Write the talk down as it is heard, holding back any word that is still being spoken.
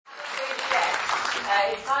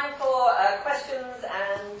It's time for questions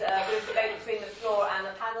and brief debate between the floor and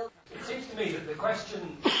the panel. It seems to me that the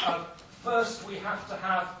question of first we have to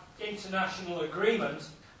have international agreement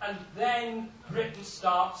and then Britain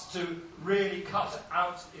starts to really cut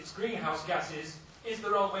out its greenhouse gases is the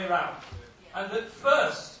wrong way around. And that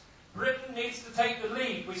first Britain needs to take the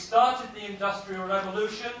lead. We started the Industrial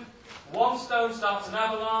Revolution. One stone starts an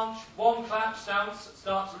avalanche, one clap starts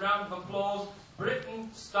a round of applause. Britain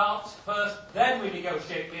starts first, then we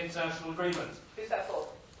negotiate the international agreement. Who's that for?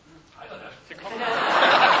 I don't know.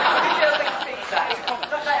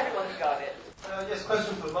 Not let everyone got it. Yes,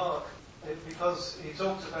 question for Mark, because he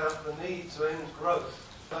talked about the need to end growth.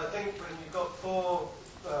 But I think when you've got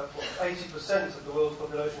 80% of the world's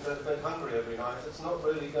population go to bed hungry every night, it's not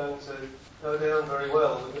really going to go down very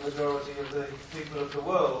well with the majority of the people of the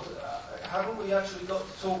world. Haven't we actually got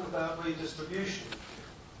to talk about redistribution?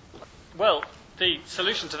 Well, the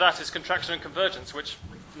solution to that is contraction and convergence, which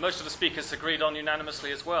most of the speakers agreed on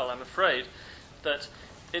unanimously as well. I'm afraid that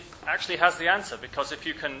it actually has the answer, because if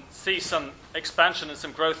you can see some expansion and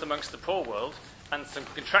some growth amongst the poor world and some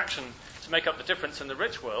contraction to make up the difference in the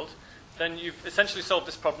rich world, then you've essentially solved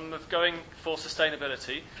this problem of going for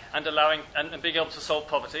sustainability and allowing and being able to solve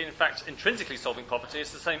poverty. In fact, intrinsically solving poverty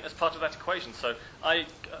is the same as part of that equation. So I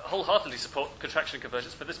wholeheartedly support contraction and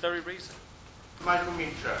convergence for this very reason. Michael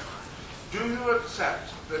Mitra, do you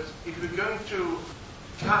accept that if we're going to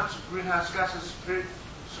cut greenhouse gases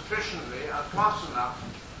sufficiently and fast enough,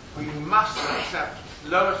 we must accept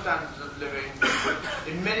lower standards of living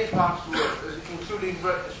in many parts of the world, including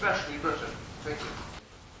especially Britain? Thank you.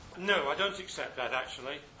 No, I don't accept that,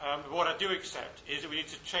 actually. What I do accept is that we need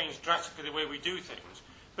to change drastically the way we do things,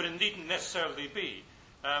 but it needn't necessarily be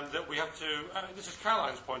that we have to... this is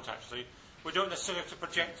Caroline's point, actually. We don't necessarily have to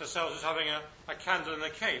project ourselves as having a candle in a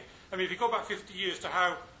cave. I mean, if you go back 50 years to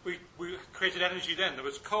how we created energy then, there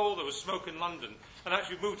was coal, there was smoke in London, and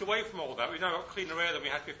actually we've moved away from all that. We've now got cleaner air than we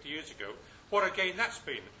had 50 years ago. What a gain that's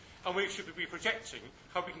been. And we should be projecting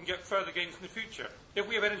how we can get further gains in the future. If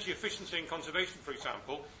we have energy efficiency and conservation, for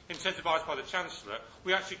example, incentivised by the Chancellor,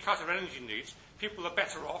 we actually cut our energy needs, people are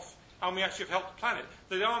better off, and we actually have helped the planet.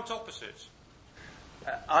 They aren't opposites.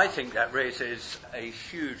 I think that raises a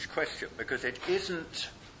huge question, because it isn't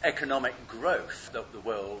economic growth that the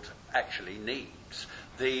world actually needs.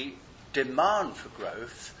 The demand for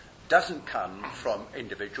growth doesn't come from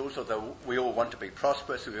individuals, although we all want to be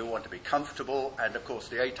prosperous, we all want to be comfortable, and of course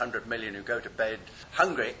the 800 million who go to bed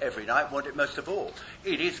hungry every night want it most of all.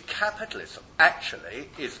 It is capitalism, actually,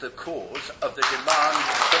 is the cause of the demand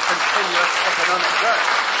for continuous economic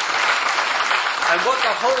growth. And what the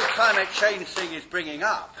whole climate change thing is bringing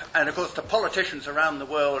up, and of course the politicians around the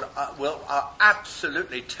world are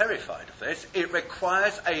absolutely terrified of this, it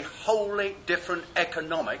requires a wholly different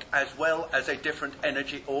economic as well as a different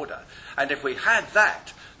energy order. And if we had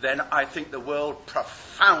that, then I think the world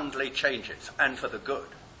profoundly changes, and for the good.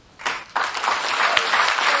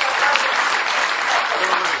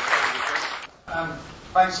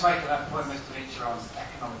 Thanks for making that point, Mr. Leacher, on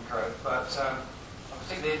economic growth, but I'm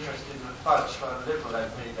particularly interested in the Fudge by the Liberal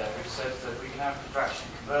MP there, who says that we can have contraction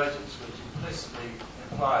and convergence, which implicitly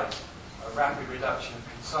implies a rapid reduction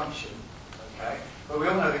of consumption. Okay? But we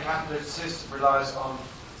all know the capitalist system relies on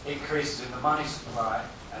increases in the money supply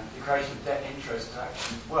and the creation of debt interest to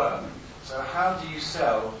actually work. So how do you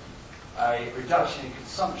sell a reduction in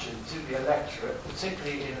consumption to the electorate,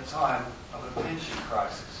 particularly in a time of a pension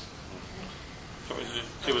crisis? Something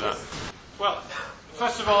to do with that. Well,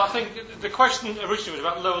 first of all, I think the question originally was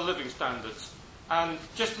about lower living standards, and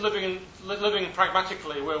just living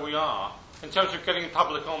pragmatically where we are in terms of getting the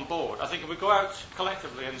public on board. I think if we go out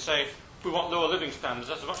collectively and say we want lower living standards,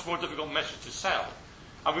 that's a much more difficult message to sell.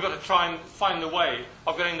 And we've got to try and find a way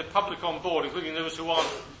of getting the public on board, including those who aren't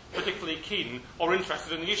particularly keen or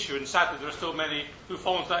interested in the issue, and sadly there are still many who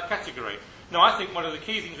fall into that category. Now, I think one of the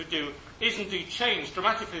key things we do is indeed change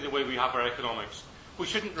dramatically the way we have our economics. We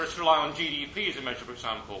shouldn't just rely on GDP as a measure, for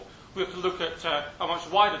example. We have to look at a much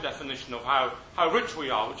wider definition of how rich we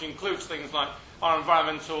are, which includes things like our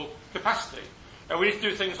environmental capacity. We need to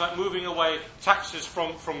do things like moving away taxes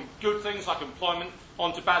from good things like employment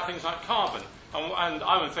onto bad things like carbon. And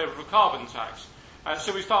I'm in favour of a carbon tax.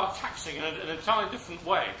 So we start taxing in an entirely different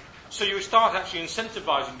way. So you start actually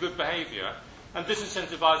incentivising good behaviour and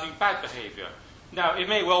disincentivising bad behaviour. Now, it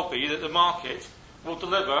may well be that the market will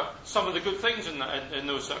deliver some of the good things in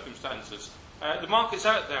those circumstances. The market's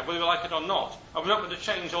out there, whether we like it or not, and we're not going to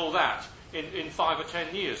change all that in 5 or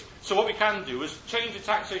 10 years. So what we can do is change the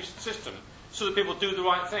taxation system so that people do the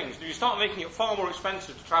right things. If you start making it far more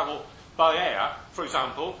expensive to travel by air, for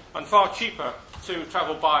example, and far cheaper to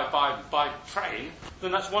travel by train,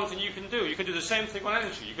 then that's one thing you can do. You can do the same thing on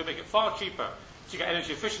energy. You can make it far cheaper to get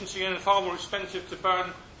energy efficiency and far more expensive to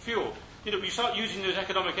burn fuel. You start using those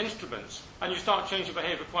economic instruments and you start changing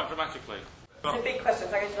behaviour quite dramatically. It's a big question.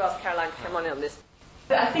 I'm going to ask Caroline to come on this.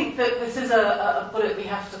 I think that this is a bullet we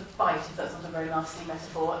have to bite, if that's not a very nasty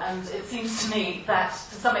metaphor, and it seems to me that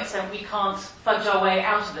to some extent we can't fudge our way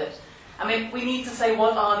out of it. I mean, we need to say,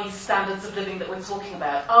 what are these standards of living that we're talking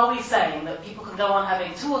about? Are we saying that people can go on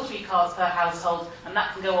having 2 or 3 cars per household, and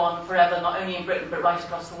that can go on forever, not only in Britain, but right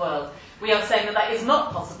across the world? We are saying that that is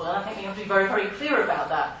not possible, and I think we have to be very, very clear about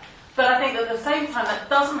that. But I think that at the same time, that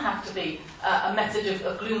doesn't have to be a message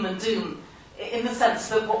of gloom and doom, in the sense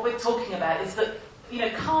that what we're talking about is that,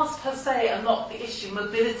 cars per se are not the issue.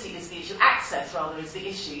 Mobility is the issue. Access, rather, is the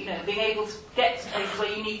issue. Being able to get to places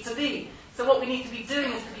where you need to be. So what we need to be doing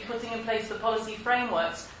is to be putting in place the policy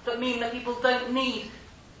frameworks that mean that people don't need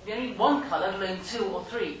only 1 car, let alone 2 or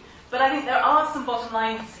 3. But I think there are some bottom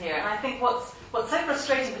lines here, and I think what's so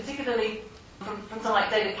frustrating, particularly from someone like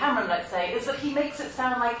David Cameron, let's say, is that he makes it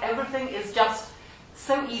sound like everything is just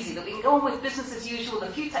so easy, that we can go on with business as usual, with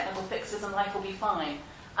a few technical fixes and life will be fine.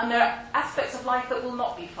 And there are aspects of life that will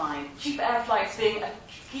not be fine. Cheap air flights being a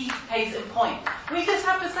key case in point. We just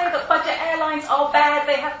have to say that budget airlines are bad,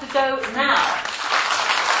 they have to go now.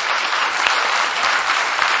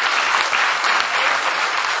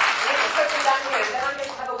 Down here, then I'm going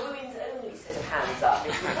to have a women's only set of hands up.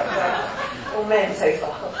 All men so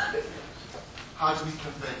far. How do we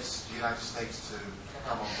convince the United States to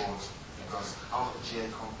come on board? Because I was at the GA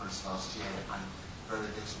conference last year and very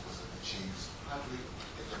little was achieved. How do we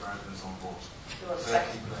get the Americans on board? They're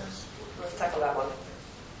key players. Let's tackle that one.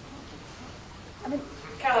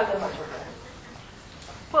 Caroline,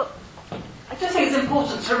 well, I just think it's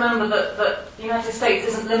important to remember that the United States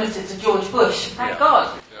isn't limited to George Bush, thank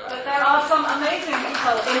God. But there are some amazing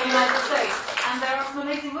people in the United States, and there are some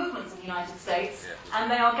amazing movements in the United States, and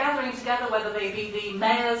they are gathering together, whether they be the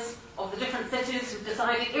mayors of the different cities who've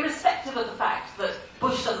decided, irrespective of the fact that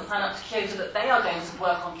Bush doesn't sign up to Kyoto, that they are going to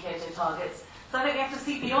work on Kyoto targets. So I think we have to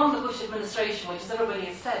see beyond the Bush administration, which, as everybody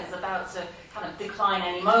has said, is about to kind of decline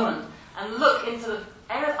any moment, and look into the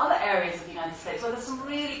other areas of the United States where there's some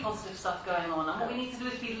really positive stuff going on. And what we need to do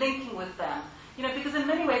is be linking with them. Because in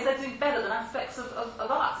many ways they're doing better than aspects of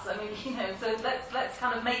us. I mean, so let's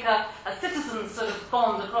kind of make a citizen sort of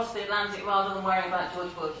bond across the Atlantic rather than worrying about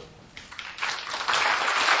George Bush.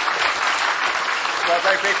 Well,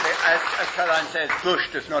 very briefly, as Caroline says,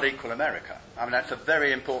 Bush does not equal America. I mean, that's a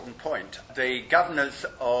very important point. The governors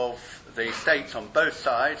of the states on both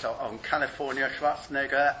sides, on California,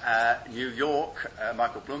 Schwarzenegger, New York,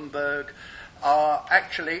 Michael Bloomberg, are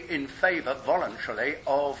actually in favour, voluntarily,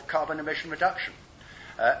 of carbon emission reduction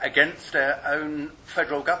against their own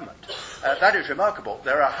federal government. That is remarkable.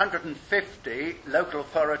 There are 150 local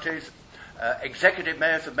authorities, executive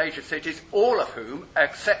mayors of major cities, all of whom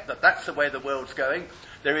accept that that's the way the world's going.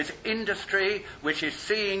 There is industry which is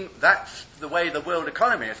seeing that's the way the world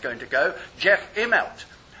economy is going to go. Jeff Immelt,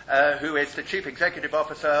 who is the chief executive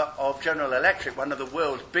officer of General Electric, one of the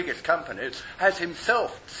world's biggest companies, has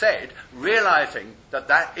himself said, realizing that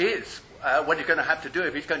that is what he's going to have to do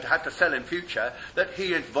if he's going to have to sell in future, that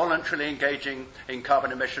he is voluntarily engaging in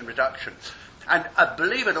carbon emission reduction. And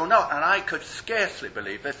believe it or not, and I could scarcely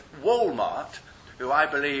believe this, Walmart, who I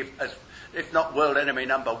believe, as if not world enemy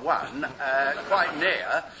number 1, quite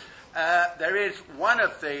near, there is one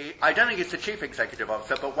of the, I don't think it's the chief executive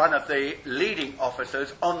officer, but one of the leading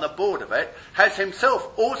officers on the board of it, has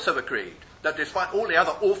himself also agreed that despite all the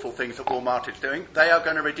other awful things that Walmart is doing, they are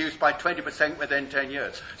going to reduce by 20% within 10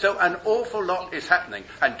 years. So an awful lot is happening.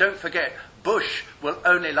 And don't forget, Bush will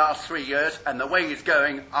only last 3 years, and the way he's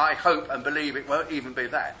going, I hope and believe it won't even be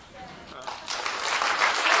that.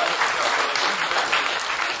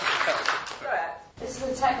 This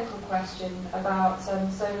is a technical question about, so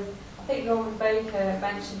I think Norman Baker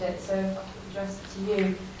mentioned it, so I'll address it to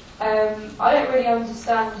you. I don't really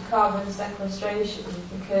understand carbon sequestration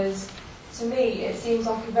because, to me, it seems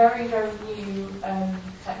like a very, very new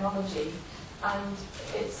technology, and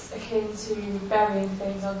it's akin to burying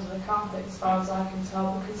things under the carpet as far as I can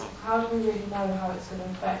tell, because how do we really know how it's going to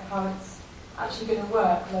affect, how it's actually going to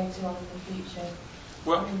work later on in the future?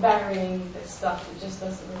 Well, I mean, burying this stuff, it just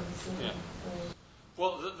doesn't really seem... Yeah.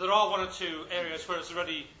 Well, there are 1 or 2 areas where it's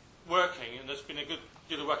already working, and there's been a good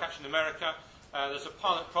deal of work actually in America. There's a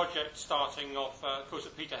pilot project starting off, of course,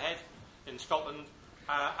 at Peterhead in Scotland,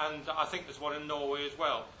 and I think there's one in Norway as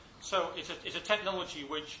well. So it's a technology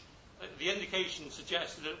which the indication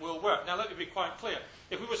suggests that it will work. Now, let me be quite clear.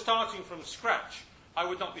 If we were starting from scratch I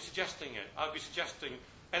would not be suggesting it. I would be suggesting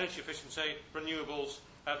energy efficiency, renewables,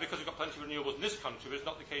 because we've got plenty of renewables in this country, but it's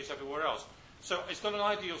not the case everywhere else. So it's not an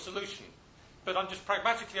ideal solution. But I'm just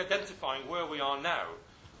pragmatically identifying where we are now,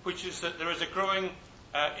 which is that there is a growing,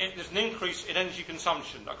 there's an increase in energy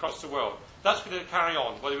consumption across the world. That's going to carry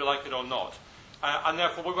on, whether we like it or not. And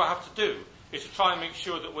therefore, what we have to do is to try and make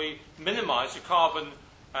sure that we minimise the carbon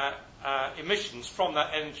emissions from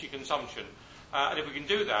that energy consumption. And if we can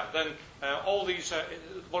do that, then all these,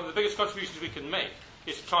 one of the biggest contributions we can make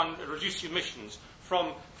is to try and reduce the emissions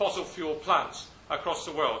from fossil fuel plants across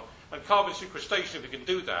the world. And carbon sequestration, if we can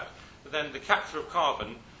do that, then the capture of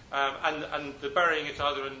carbon and the burying it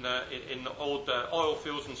either in old oil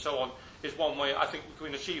fields and so on is one way I think we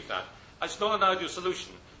can achieve that. It's not an ideal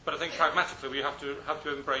solution, but I think pragmatically we have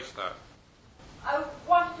to embrace that. I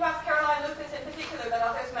wanted to ask Caroline Lucas in particular, but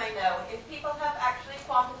others may know, if people have actually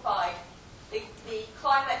quantified the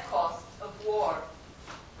climate costs of war,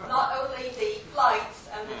 not only the flights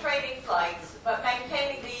and the trading flights, but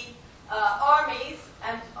maintaining the armies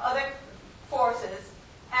and other forces,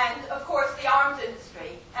 and of course the arms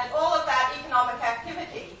industry, and all of that economic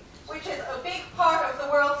activity, which is a big part of the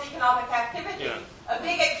world's economic activity, a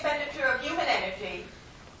big expenditure of human energy,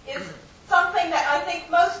 is something that I think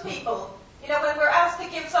most people, when we're asked to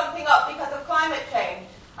give something up because of climate change,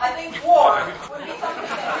 I think war would be something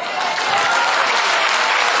that...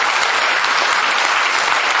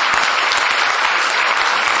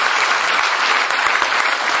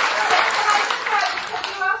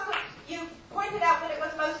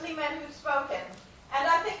 And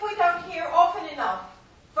I think we don't hear often enough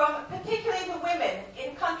from particularly the women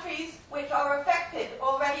in countries which are affected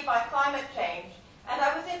already by climate change. And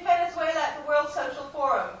I was in Venezuela at the World Social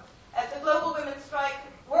Forum at the Global Women's Strike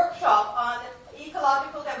workshop on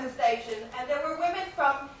ecological devastation, and there were women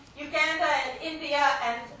from Uganda and India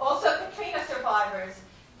and also Katrina survivors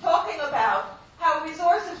talking about how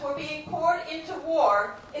resources were being poured into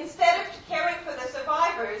war instead of caring for the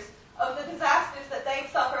survivors of the disasters that they've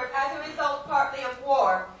suffered as a result partly of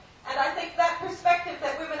war. And I think that perspective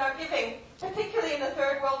that women are giving, particularly in the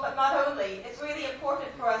third world, but not only, is really important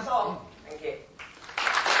for us all. Thank you.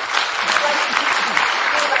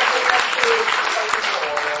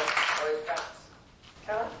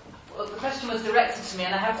 Well, the question was directed to me,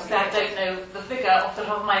 and I have to say I don't know the figure off the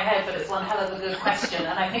top of my head, but it's one hell of a good question,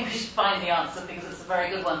 and I think we should find the answer because it's a very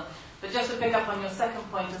good one. But just to pick up on your second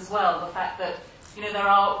point as well, the fact that there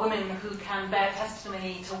are women who can bear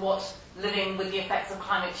testimony to what living with the effects of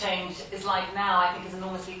climate change is like now, I think is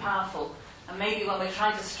enormously powerful. And maybe when we're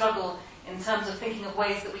trying to struggle in terms of thinking of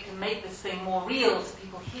ways that we can make this thing more real to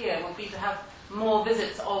people here, would be to have more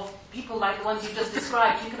visits of people like the ones you just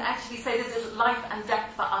described. You can actually say this is life and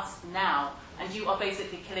death for us now, and you are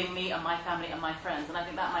basically killing me and my family and my friends. And I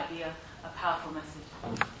think that might be a powerful message.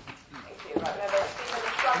 Thank you. Right, now there's people in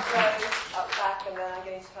the front row, up back, and then I'm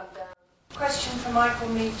going to come down. Question for Michael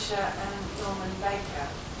Meacher and Norman Baker.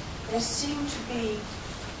 There seem to be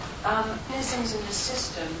mechanisms in the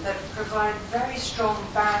system that provide very strong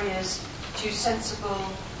barriers to sensible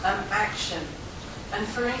action. And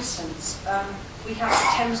for instance, we have the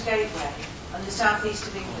Thames Gateway and the southeast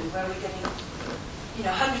of England, where we're getting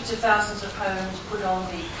hundreds of thousands of homes put on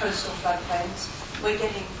the coastal floodplains. We're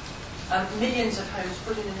getting millions of homes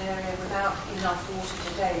put in an area without enough water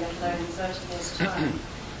today, let alone in 30 years' time.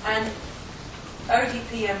 And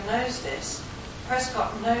ODPM knows this,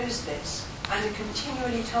 Prescott knows this, and are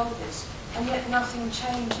continually told this, and yet nothing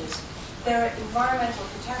changes. There are environmental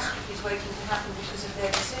catastrophes waiting to happen because of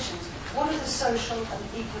their decisions. What are the social and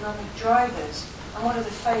economic drivers, and what are the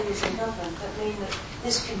failures in government that mean that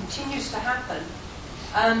this continues to happen,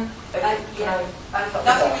 and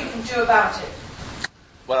nothing we can do about it?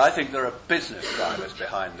 Well, I think there are business drivers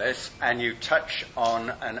behind this, and you touch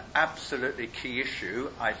on an absolutely key issue,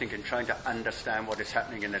 I think, in trying to understand what is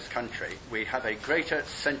happening in this country. We have a greater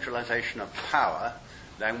centralisation of power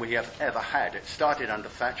than we have ever had. It started under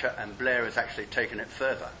Thatcher, and Blair has actually taken it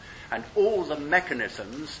further. And all the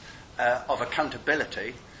mechanisms of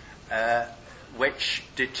accountability which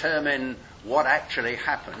determine what actually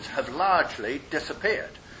happens have largely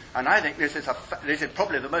disappeared. And I think this is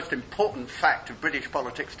probably the most important fact of British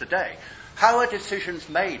politics today. How are decisions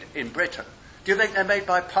made in Britain? Do you think they're made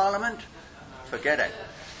by Parliament? Forget it.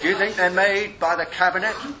 Do you think they're made by the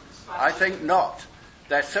Cabinet? I think not.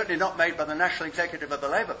 They're certainly not made by the National Executive of the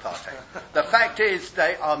Labour Party. The fact is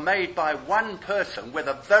they are made by one person with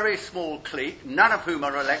a very small clique, none of whom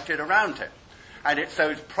are elected around him. And it's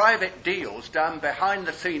those private deals done behind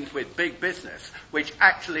the scenes with big business which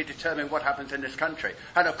actually determine what happens in this country.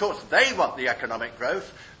 And of course, they want the economic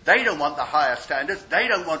growth. They don't want the higher standards. They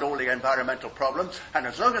don't want all the environmental problems. And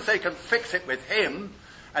as long as they can fix it with him,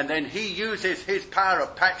 and then he uses his power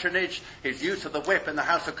of patronage, his use of the whip in the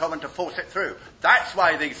House of Commons to force it through. That's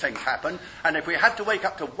why these things happen. And if we have to wake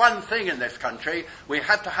up to one thing in this country, we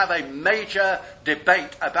have to have a major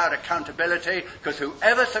debate about accountability, because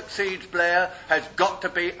whoever succeeds Blair has got to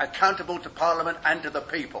be accountable to Parliament and to the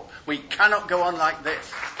people. We cannot go on like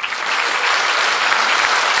this.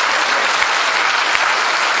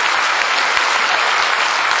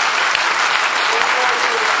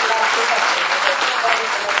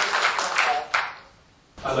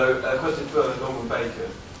 Hello, a question for Norman Baker.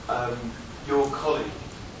 Your colleague,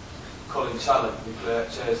 Colin Challen, who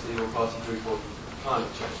chairs the All Party Group on Climate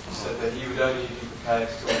Change, said that he would only be prepared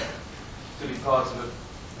to be part of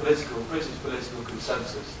a British political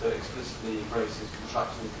consensus that explicitly embraces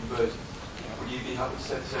contraction and conversion. Would you be happy to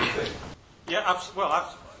say the same thing? Yeah,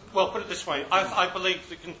 well, put it this way. I believe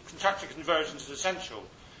that contraction and convergence is essential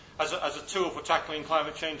as a tool for tackling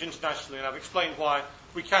climate change internationally, and I've explained why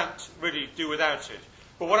we can't really do without it.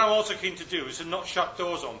 But what I'm also keen to do is to not shut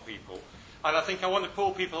doors on people. And I think I want to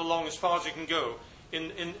pull people along as far as we can go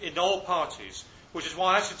in all parties, which is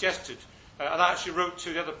why I suggested, and I actually wrote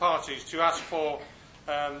to the other parties to ask for,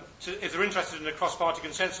 if they're interested in a cross-party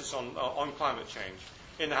consensus on climate change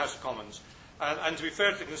in the House of Commons. And to be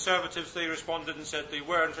fair to the Conservatives, they responded and said they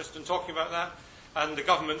were interested in talking about that, and the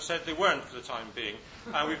government said they weren't for the time being.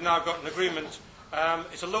 And we've now got an agreement.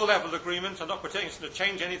 It's a low-level agreement. I'm not pretending it's going to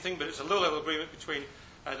change anything, but it's a low-level agreement between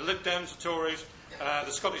the Lib Dems, the Tories,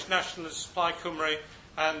 the Scottish Nationalists, Plaid Cymru,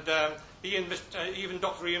 and even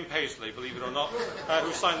Dr. Ian Paisley, believe it or not,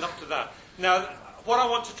 who signed up to that. Now, what I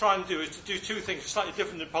want to try and do is to do two things slightly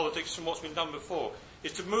different in politics from what's been done before,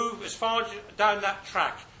 is to move as far down that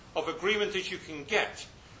track of agreement as you can get,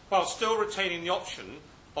 while still retaining the option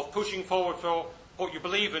of pushing forward for what you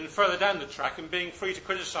believe in further down the track and being free to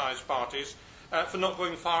criticise parties for not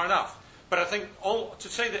going far enough. But I think to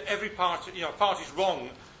say that every party, party's wrong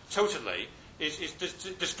totally is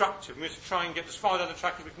destructive. We have to try and get as far down the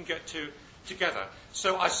track as we can get to together.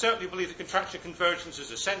 So I certainly believe that contraction convergence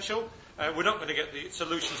is essential. We're not going to get the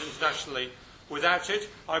solutions internationally without it.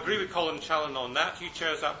 I agree with Colin Challen on that. He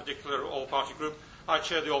chairs that particular all-party group. I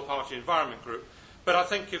chair the all-party environment group. But I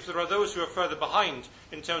think if there are those who are further behind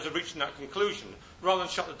in terms of reaching that conclusion, rather than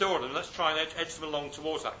shut the door on them, let's try and edge them along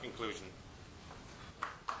towards that conclusion.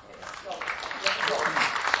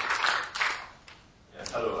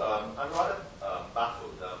 Yes, hello. I'm rather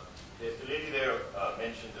baffled. The lady there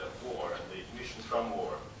mentioned war and the emissions from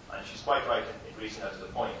war, and she's quite right in raising that as a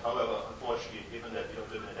point. However, unfortunately, given that we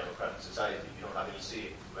don't live in a democratic society, we don't have any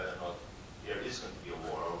say whether or not there is going to be a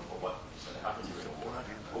war or what is going to happen during a war.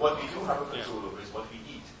 But what we do have a control over is what we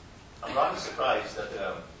eat. I'm rather surprised that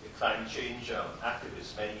the climate change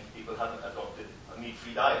activists, many people haven't adopted a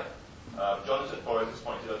meat-free diet. Jonathan Forrest has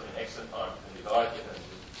pointed out in an excellent article in The Guardian, and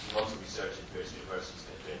there's lots of research at various universities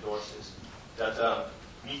to endorse this, that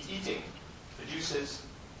meat eating produces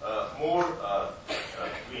more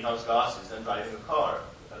greenhouse gases than driving a car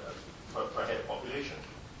per head of population.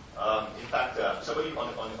 In fact, somebody on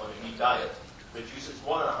a meat diet produces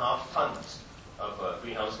 1.5 tons of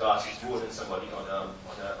greenhouse gases more than somebody on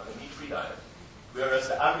a meat-free diet, whereas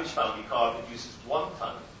the average family car produces 1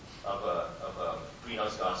 ton of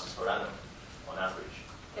greenhouse gases per annum on average.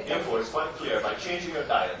 Therefore, it's quite clear, by changing your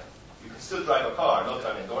diet, you can still drive a car, not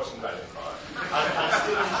that I'm endorsing driving a car, and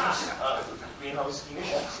still reduce greenhouse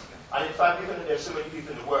emissions. And in fact, given that there are so many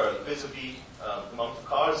people in the world, vis-a-vis the amount of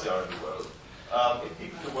cars there are in the world, if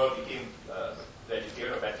people in the world became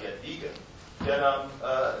vegetarian or better yet vegan, then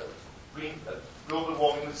global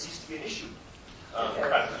warming would cease to be an issue,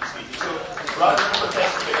 practically speaking. So rather than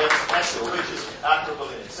protesting against ESO, which is admirable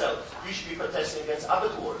in itself, we should be protesting against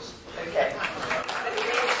abattoirs. Okay.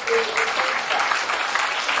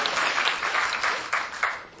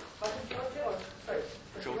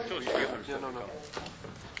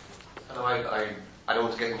 Hello, I don't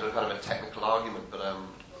want to get into a kind of a technical argument, but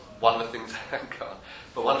one of the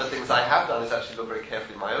things I have done is actually look very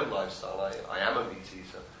carefully at my own lifestyle. I am a meat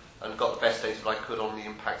eater and got the best data that I could on the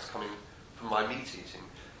impacts coming from my meat eating.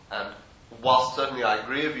 And whilst certainly I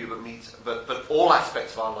agree with you that but all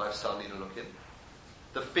aspects of our lifestyle need a look in.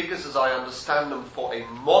 The figures as I understand them for a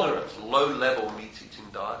moderate, low-level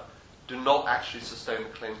meat-eating diet do not actually sustain the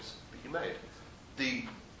claims that you made. The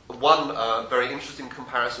one very interesting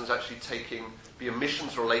comparison is actually taking the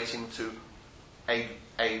emissions relating to a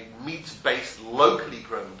meat-based, locally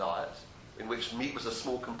grown diet, in which meat was a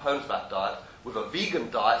small component of that diet, with a vegan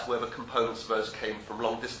diet where the components of those came from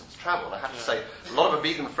long-distance travel. And I have to say, a lot of the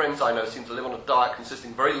vegan friends I know seem to live on a diet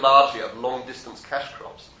consisting very largely of long-distance cash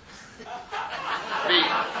crops.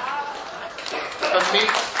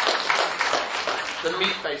 The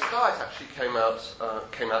meat-based diet actually came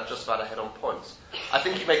out just about ahead on points. I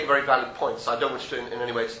think you make a very valid point, so I don't wish to in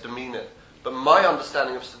any way to demean it. But my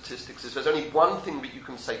understanding of statistics is there's only one thing that you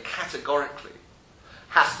can say categorically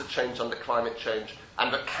has to change under climate change,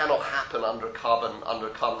 and that cannot happen under a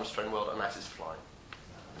carbon-restrained world, and that is flying.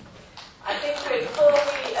 I think before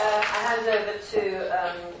we hand over to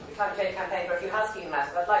the Climate Change Campaign for a few housekeeping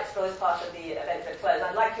matters, I'd like to draw this part of the event to a close.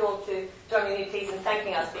 I'd like you all to join me, please, in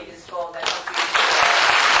thanking our speakers for their contribution.